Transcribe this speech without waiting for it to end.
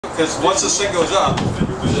because once this thing goes up,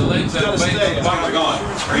 the legs that it's gone.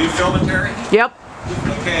 Are you filming, Terry? Yep.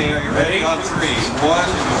 Okay, are you ready? On 3. 1,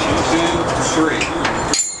 2, 3.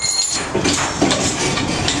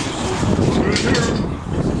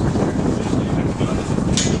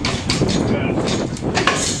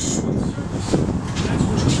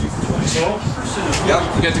 Yep.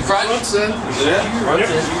 You got the crotch? Is it in?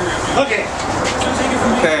 Okay.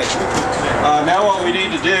 Okay. Now what we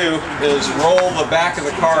need to do is roll the back of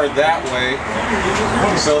the car that way,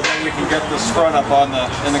 so then we can get this front up on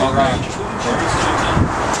in the garage.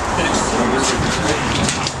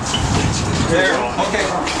 There. Okay.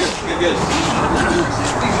 Good.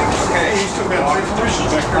 Okay.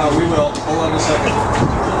 We will. Hold on a second.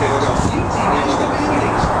 Okay, we'll go.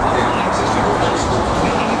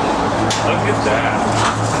 Look at that.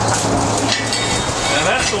 Now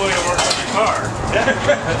that's the way it works on your car.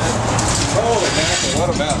 Holy mackerel, what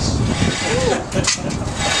a mess.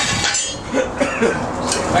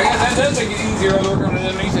 I guess that does make it easier on working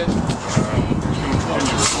underneath it.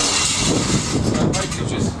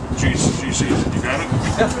 GC, you got it?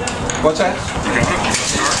 What's that? You got it?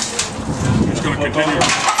 It's going to continue.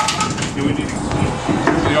 Do we need it?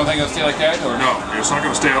 You don't think it'll stay like that? Or No, it's not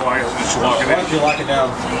going to stay like that. Just lock it Why in. don't you lock it down?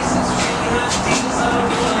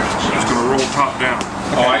 It's going to roll top down.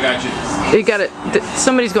 Oh, I got you. You got it.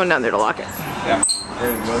 Somebody's going down there to lock it. Yeah.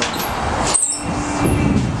 There you go.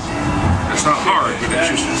 It's not hard, but it's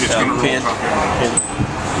just it's going to roll top down.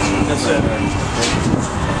 That's it.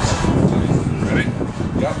 Ready?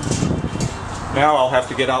 Yep. Now I'll have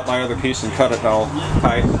to get out my other piece and cut it, and I'll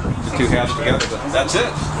tie the two halves together. But that's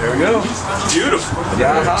it. There we go. Beautiful.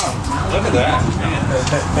 Yeah. Look at that.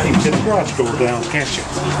 Hey, get the garage door down, can't you?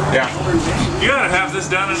 Yeah. You got to have this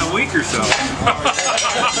done in a week or so.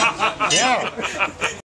 Yeah.